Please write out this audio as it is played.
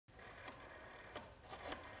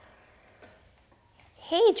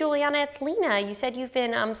Hey, Juliana, it's Lena. You said you've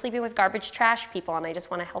been sleeping with garbage trash people, and I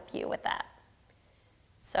just want to help you with that.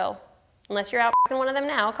 So, unless you're out f***ing one of them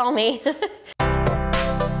now, call me.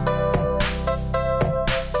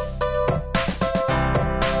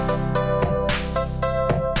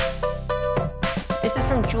 This is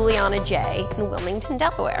from Juliana J. in Wilmington,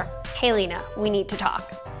 Delaware. Hey, Lena, we need to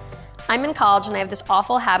talk. I'm in college and I have this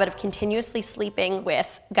awful habit of continuously sleeping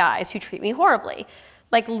with guys who treat me horribly.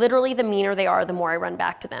 Like literally the meaner they are, the more I run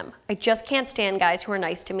back to them. I just can't stand guys who are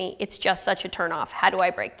nice to me. It's just such a turnoff. How do I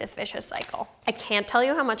break this vicious cycle? I can't tell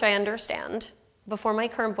you how much I understand. Before my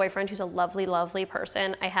current boyfriend, who's a lovely, lovely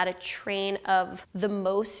person, I had a train of the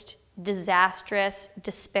most disastrous,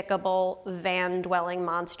 despicable, van-dwelling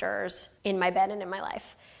monsters in my bed and in my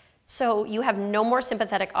life. So you have no more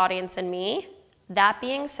sympathetic audience than me. That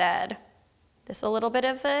being said, this is a little bit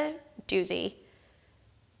of a doozy.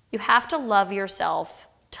 You have to love yourself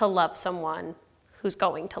to love someone who's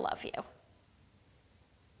going to love you.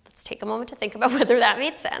 Let's take a moment to think about whether that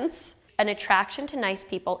made sense. An attraction to nice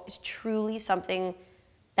people is truly something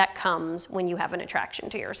that comes when you have an attraction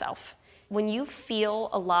to yourself. When you feel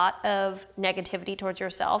a lot of negativity towards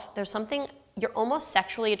yourself, there's something, you're almost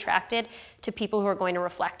sexually attracted to people who are going to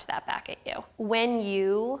reflect that back at you. When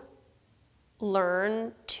you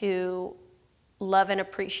learn to love and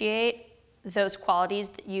appreciate those qualities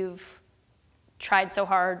that you've tried so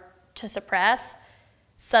hard to suppress,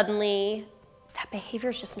 suddenly that behavior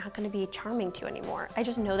is just not going to be charming to you anymore. I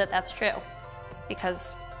just know that that's true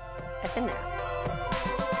because I've been there.